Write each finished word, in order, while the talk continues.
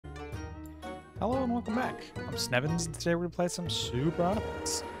Hello and welcome back. I'm Snevins, and today we're gonna play some Super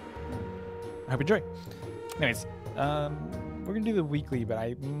Autobots. I hope you enjoy. Anyways, we're gonna do the weekly, but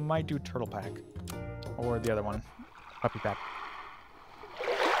I might do Turtle Pack. Or the other one, Puppy Pack.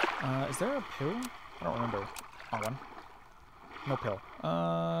 Is there a pill? I don't remember. Wrong one. No pill.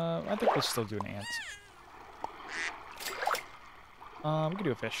 I think we'll still do an ant. We could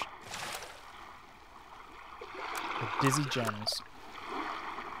do a fish. The Dizzy Gems.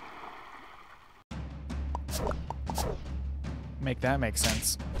 Make that make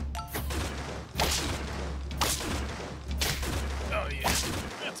sense. Oh yeah,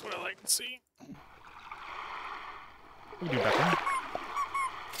 that's what I like to see. We can do that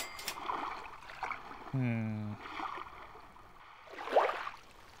one.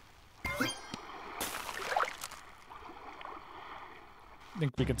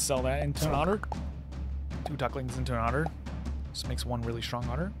 Think we could sell that into an otter? 2 ducklings into an otter. Just makes one really strong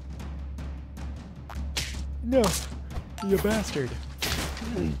otter. No, you bastard.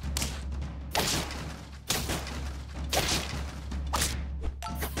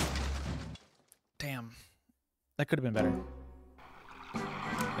 Damn. That could have been better.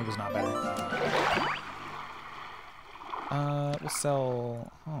 It was not better. We'll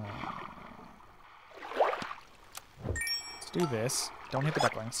sell... Oh. Let's do this. Don't hit the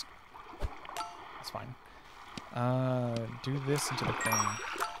ducklings. That's fine. Do this into the crane.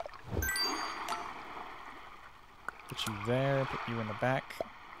 Put you there, put you in the back.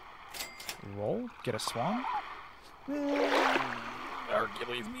 Roll, get a swan.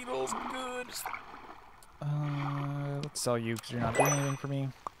 Hercules needles, good. Let's sell you because you're not doing anything for me.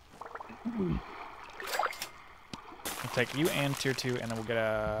 We'll take you and tier 2, and then we'll get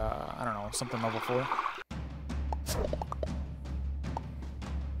a, I don't know, something level 4.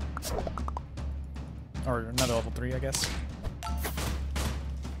 Or another level 3, I guess.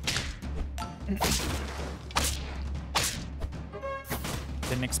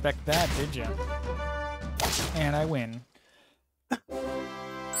 Didn't expect that, did you? And I win.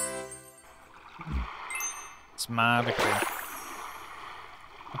 It's my victory.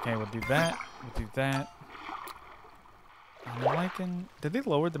 Okay, we'll do that. We'll do that. I'm liking... Did they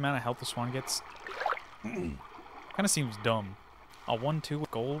lower the amount of health the swan gets? Kind of seems dumb. A 1-2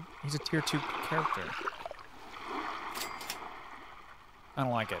 with gold? He's a tier 2 character. I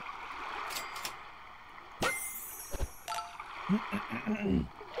don't like it.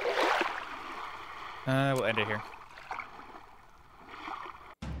 We'll end it here.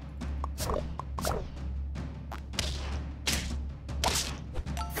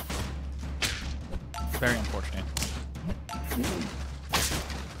 Very unfortunate.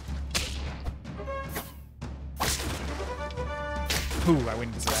 Ooh, I win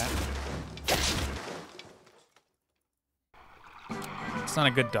because of that. It's not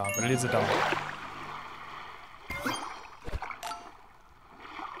a good dog, but it is a dog.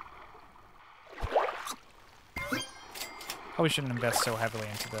 Probably shouldn't invest so heavily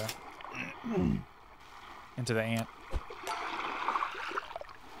into the ant.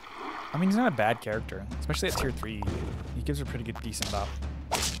 I mean, he's not a bad character, especially at tier 3. He gives a pretty good, decent buff.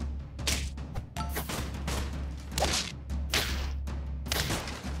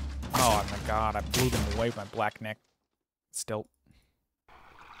 Oh my god, I blew them away with my black neck stilt.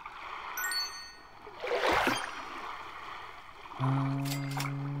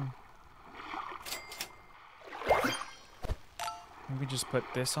 Maybe just put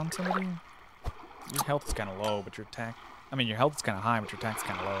this on somebody? Your health is kind of low, but your attack... I mean, your health is kind of high, but your attack's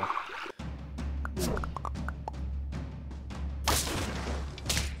kind of low.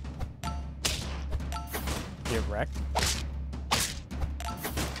 Get wrecked.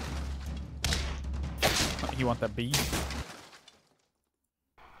 Oh, you want that bee?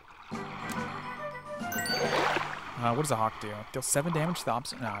 What does a hawk do? Deal 7 damage to the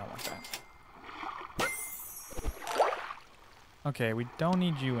opposite? No, I don't want that. Okay, we don't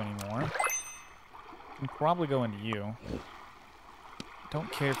need you anymore. We can probably go into you.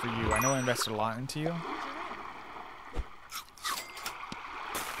 Don't care for you. I know I invested a lot into you.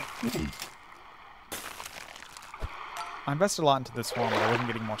 I invested a lot into this swan, but I wasn't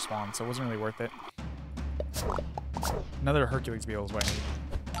getting more swans, so it wasn't really worth it. Another Hercules beetle is what I need.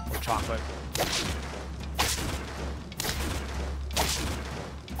 Or chocolate.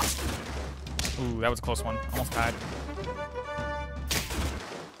 Ooh, that was a close one. Almost died.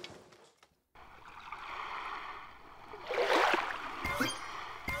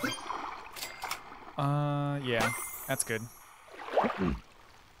 Yeah, that's good.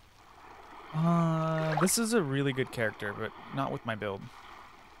 This is a really good character, but not with my build.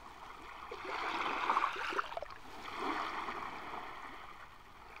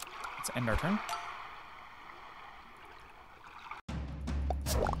 Let's end our turn.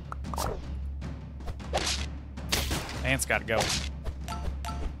 Ant's gotta go.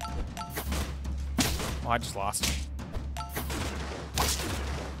 Oh, I just lost.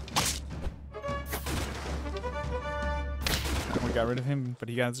 We got rid of him, but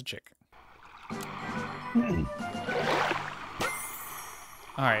he got a chick.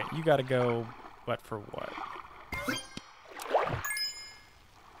 Alright, you gotta go, but for what?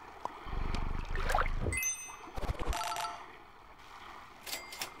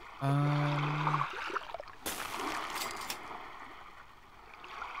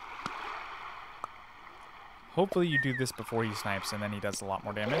 Hopefully you do this before he snipes, and then he does a lot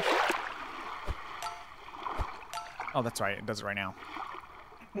more damage. Oh, that's right. It does it right now.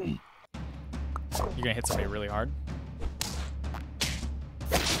 You're gonna hit somebody really hard.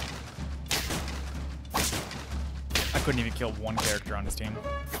 I couldn't even kill one character on his team.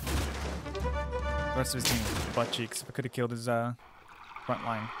 The rest of his team was butt cheeks. If I could have killed his front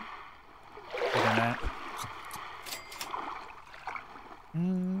line. Other than that.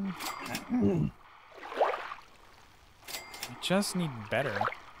 We just need better.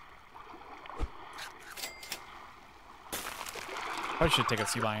 Probably should take a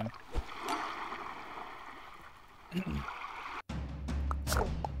sea lion.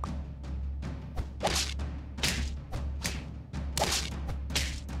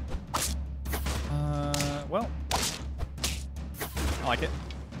 Well, I like it.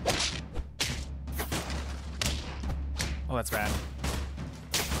 Oh, that's bad.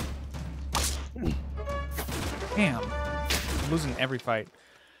 Damn. I'm losing every fight.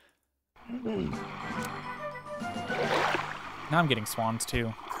 Now I'm getting swans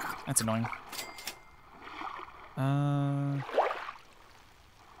too. That's annoying. I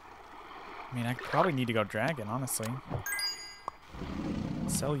mean, I probably need to go dragon, honestly.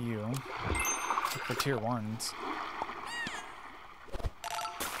 Sell you. Look for tier 1s.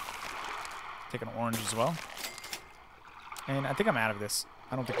 Take an orange as well. And I think I'm out of this.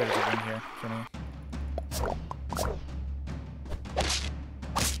 I don't think there's a win here for me.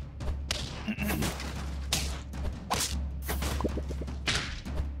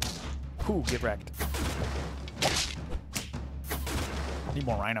 Ooh, get wrecked. Need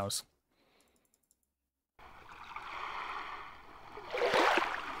more rhinos.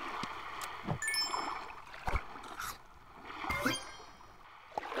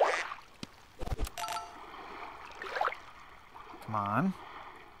 Come on.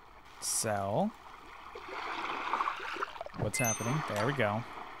 Sell. What's happening? There we go.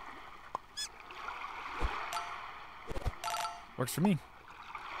 Works for me.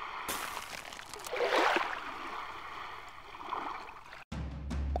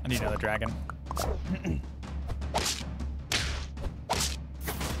 I need another dragon.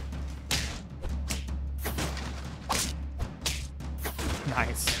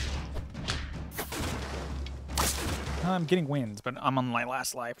 Nice. I'm getting wins, but I'm on my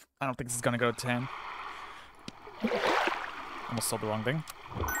last life. I don't think this is gonna go to 10. Almost sold the wrong thing.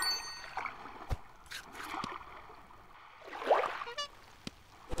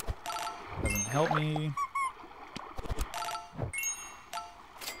 Doesn't help me.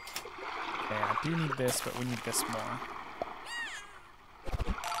 Okay, I do need this, but we need this more.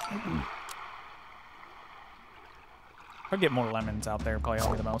 I'll get more lemons out there, probably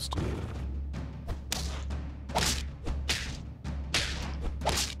help me the most.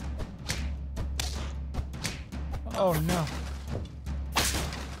 Oh no.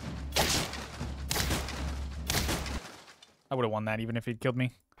 I would have won that even if he'd killed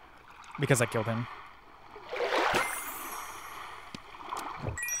me. Because I killed him.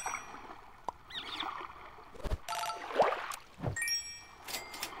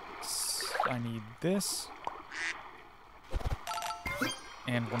 I need this.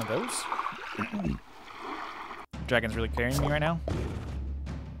 And one of those. Dragon's really carrying me right now.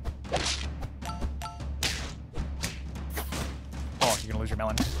 Oh, you're gonna lose your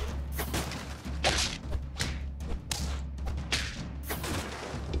melon.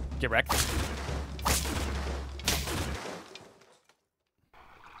 Get wrecked.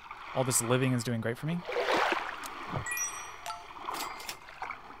 All this living is doing great for me.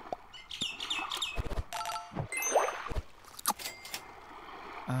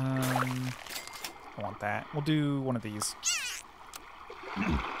 I want that. We'll do one of these.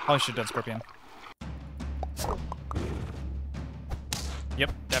 Probably should have done scorpion.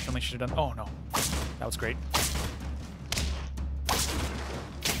 Yep, definitely should have done. Oh no, that was great.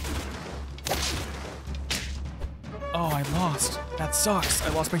 Oh, I lost. That sucks. I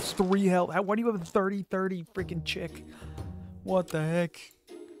lost by 3 health. Why do you have a 30-30 freaking chick? What the heck?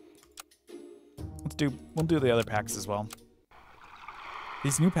 We'll do the other packs as well.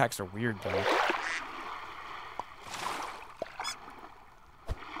 These new packs are weird though.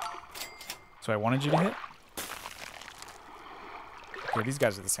 So I wanted you to hit. Okay, these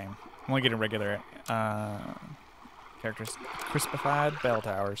guys are the same. I'm only getting regular characters. Crispified bell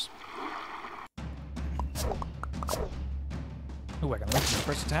towers. Ooh, I can lift my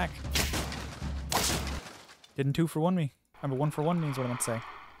first attack. Didn't 2-for-1 me. I mean, 1-for-1 means what I meant to say.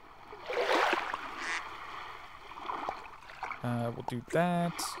 We'll do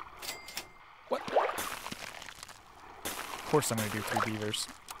that. What? Of course I'm going to do 3 beavers.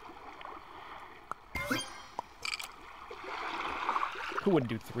 Who wouldn't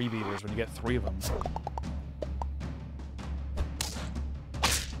do 3 beavers when you get 3 of them?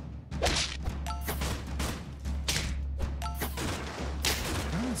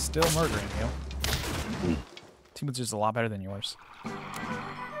 Still murdering you. Team was just a lot better than yours.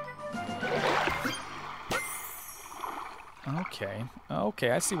 Okay.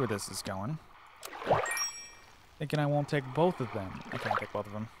 Okay, I see where this is going. Thinking I won't take both of them. I can't take both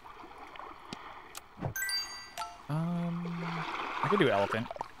of them. I could do elephant.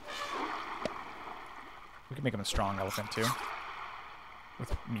 We could make him a strong elephant too.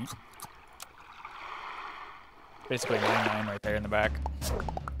 With meat. Basically 9-9 right there in the back.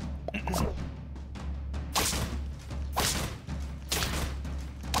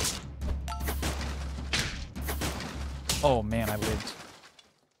 Oh man, I lived.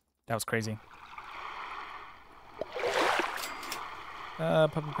 That was crazy.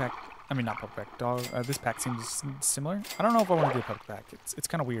 Puppy pack. I mean, not puppy pack. Dog. This pack seems similar. I don't know if I want to do a puppy pack. It's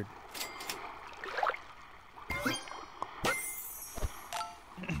kind of weird.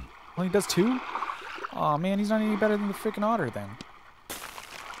 Well, he does 2? Aw, man, he's not any better than the freaking otter then.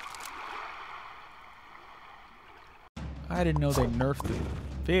 I didn't know they nerfed the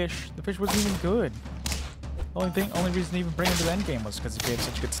fish. The fish wasn't even good. The only reason to even bring him to the end game was because he gave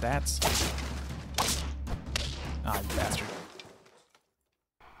such good stats. Ah, you bastard.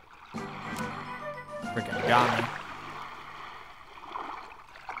 Freaking got me.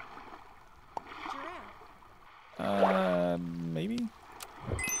 Maybe?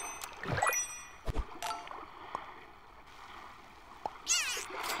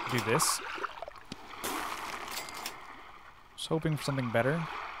 Do this. Just hoping for something better.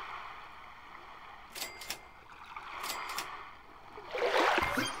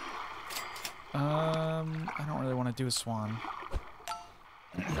 I don't really want to do a swan.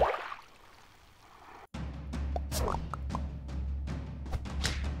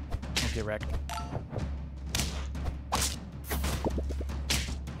 Okay, wrecked.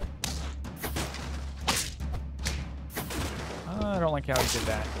 I don't like how he did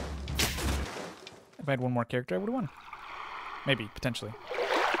that. If I had one more character, I would have won. Maybe, potentially.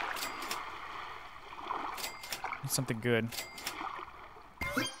 Need something good.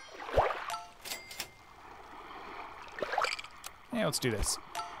 Yeah, let's do this.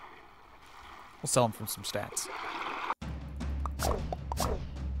 We'll sell him from some stats.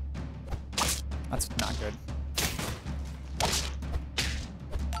 That's not good.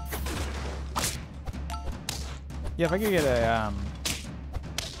 Yeah, if I could get a,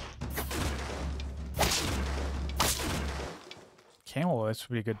 Camel, this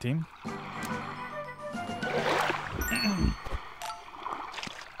would be a good team.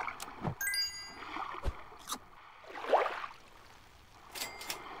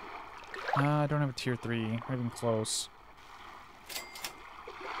 I don't have a tier 3. Not even close.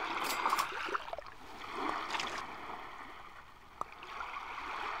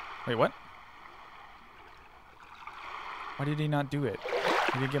 Wait, what? Why did he not do it?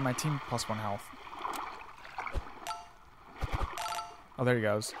 He did get my team +1 health. Oh, there he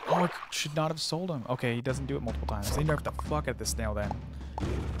goes. Oh, I should not have sold him. Okay, he doesn't do it multiple times. They nerfed the fuck out of the snail then.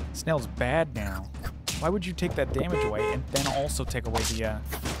 Snail's bad now. Why would you take that damage away and then also take away the,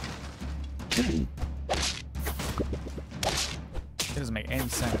 It doesn't make any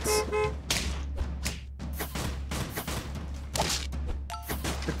sense.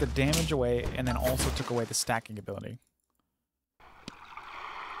 Took the damage away and then also took away the stacking ability.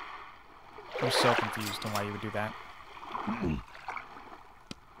 I'm so confused on why you would do that.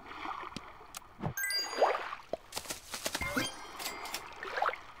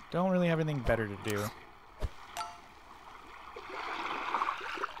 Don't really have anything better to do.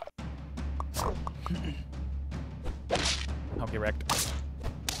 I'll get wrecked.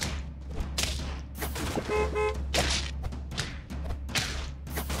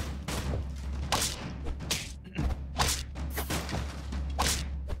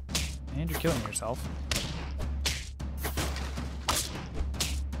 And you're killing yourself.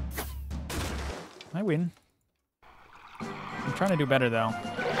 I win. I'm trying to do better, though. I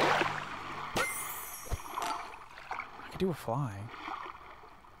could do a fly.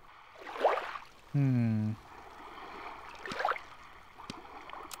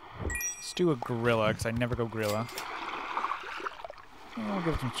 Let's do a gorilla, because I never go gorilla. Yeah, I'll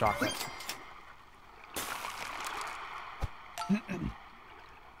give it some chocolate.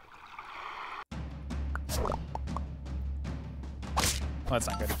 Well, that's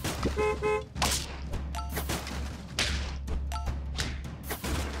not good.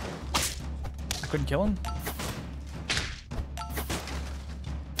 I couldn't kill him?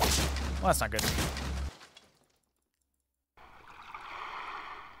 Well, that's not good.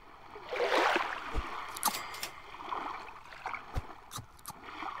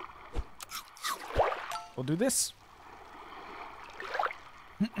 We'll do this.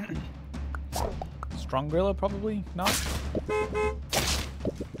 Strong gorilla, probably not.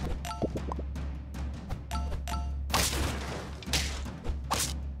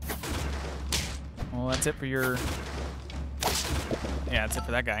 Well, that's it for your... Yeah, that's it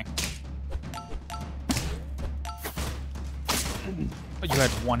for that guy. But you had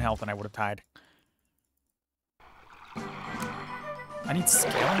 1 health and I would have tied. I need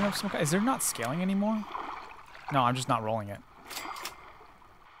scaling of some kind. Is there not scaling anymore? No, I'm just not rolling it.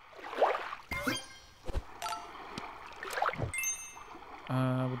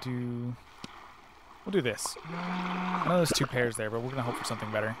 We'll do this. I know there's 2 pairs there, but we're gonna hope for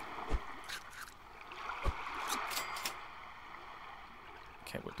something better.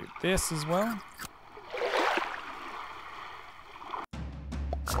 Okay, we'll do this as well.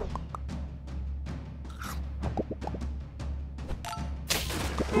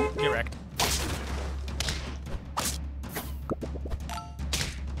 Ooh, get wrecked.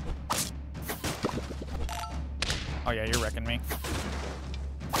 Oh yeah, you're wrecking me.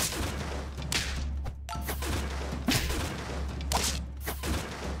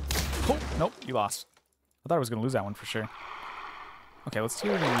 Oh, nope, you lost. I thought I was going to lose that one for sure. Okay, let's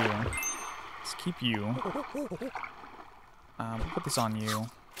get rid of you. Let's keep you. We'll put this on you.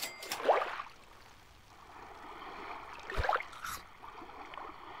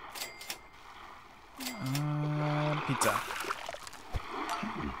 Pizza.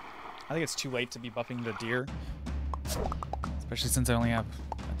 I think it's too late to be buffing the deer. Especially since I only have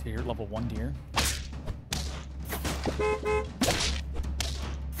a deer, level 1 deer.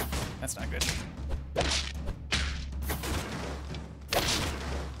 That's not good.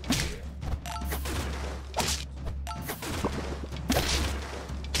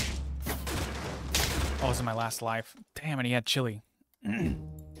 Oh, this is my last life. Damn it, he had chili. Yeah,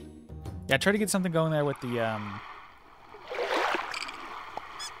 I tried to get something going there with the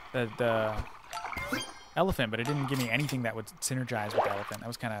elephant, but it didn't give me anything that would synergize with the elephant. That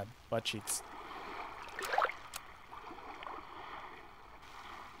was kind of butt cheeks.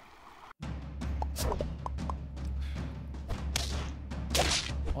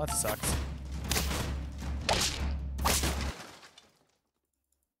 Well, that sucks.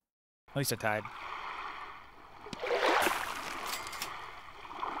 At least I tied.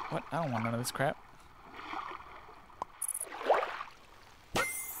 What? I don't want none of this crap. I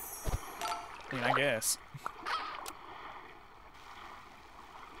mean, I guess.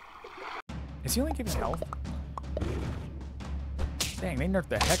 Is he only giving health? Dang, they nerfed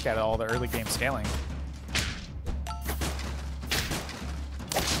the heck out of all the early game scaling.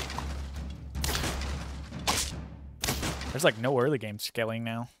 There's like no early game scaling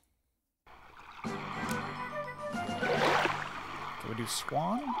now. Can we do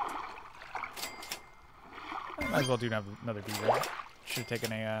Swan? I might as well do another beaver. Should have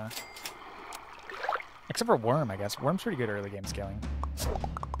taken a... Except for Worm, I guess. Worm's pretty good early game scaling.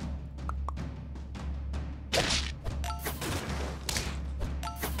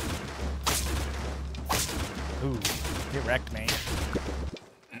 Ooh, get wrecked, mate.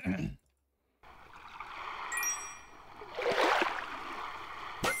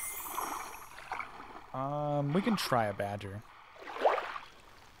 We can try a badger.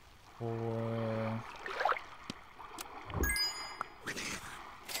 Or...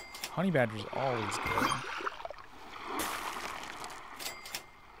 Honey badger's always good.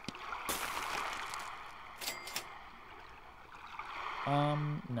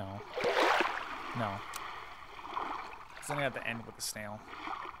 No. No. Because then I have to end with the snail.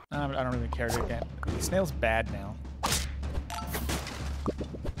 I don't really care to get... The snail's bad now.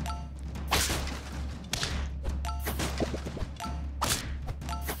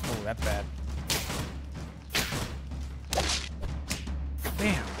 Oh, that's bad.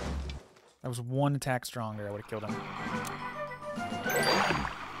 Damn. That was 1 attack stronger. I would have killed him.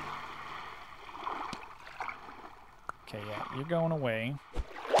 Okay, yeah, you're going away.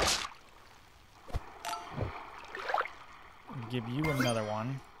 I'll give you another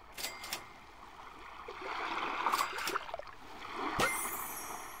one.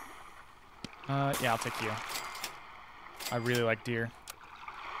 Yeah, I'll take you. I really like deer.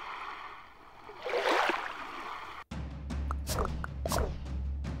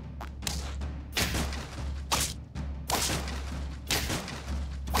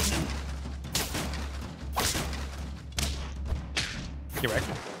 Get wrecked.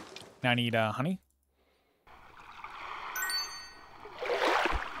 Now I need honey.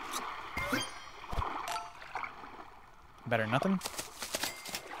 Better than nothing.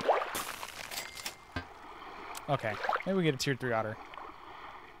 Okay, maybe we get a tier 3 otter.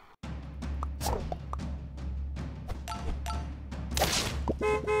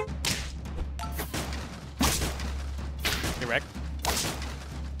 Get wrecked.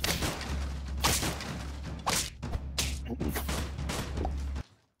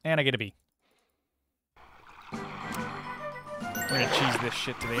 And I get a B. We're gonna cheese this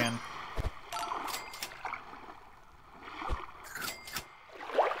shit to the end.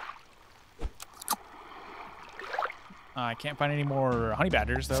 I can't find any more honey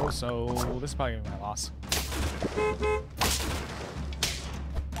badgers though, so this is probably gonna be my loss.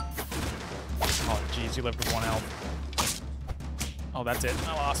 Oh jeez, you lived with 1 health. Oh, that's it.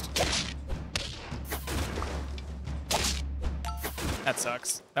 I lost. That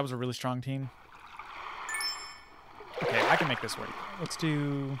sucks. That was a really strong team. Okay, I can make this work. Let's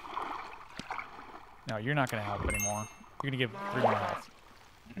do... No, you're not going to help anymore. You're going to give 3 more health.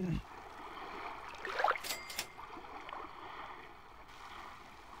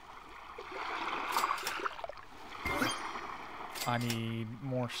 I need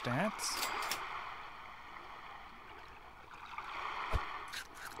more stats.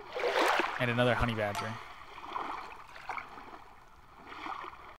 And another honey badger.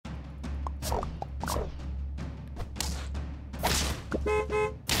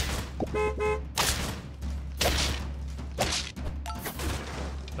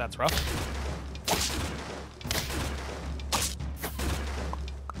 That's rough.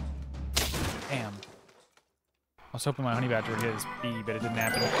 Damn. I was hoping my honey badger would hit his B, but it didn't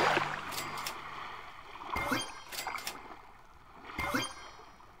happen.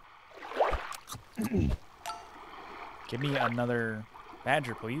 Give me another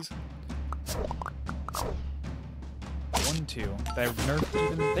badger, please. 1, 2. They nerfed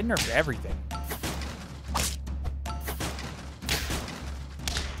even. They nerfed everything.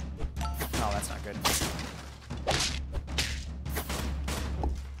 Oh, that's not good.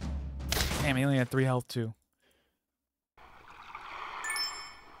 Damn, he only had 3 health too.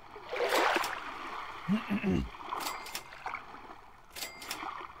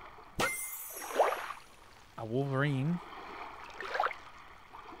 A Wolverine.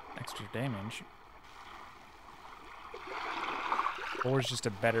 Extra damage. Or is just a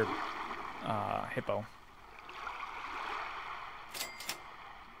better hippo.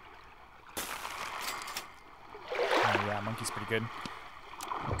 Oh yeah, monkey's pretty good.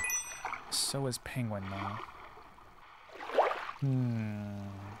 So is penguin though.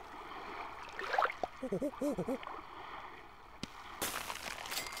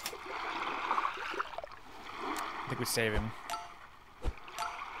 I think we save him.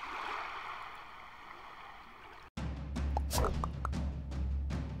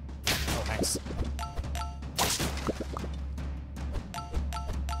 Oh, thanks.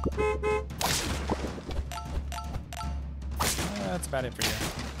 That's about it for you.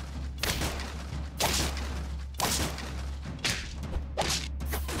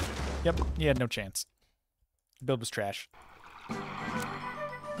 Yep, he had no chance. Build was trash.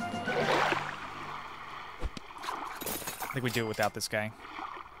 I think we do it without this guy.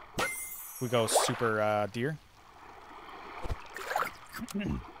 We go super deer.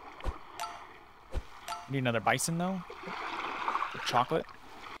 Need another bison though. Chocolate.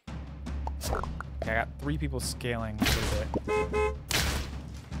 Okay, I got 3 people scaling through it.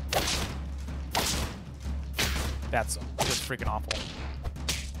 That's just freaking awful.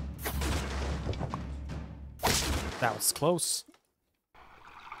 That was close.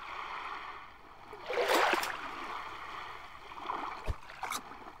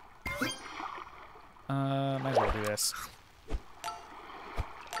 Might as well do this.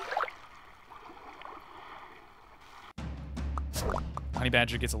 Honey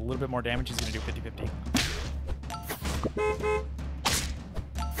Badger gets a little bit more damage. He's going to do 50-50.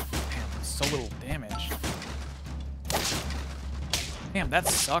 Damn, so little damage. Damn, that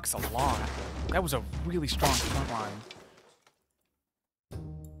sucks a lot. That was a really strong front line.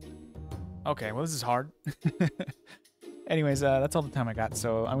 Okay, well, this is hard. Anyways, that's all the time I got.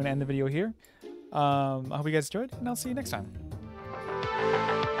 So I'm going to end the video here. I hope you guys enjoyed, and I'll see you next time.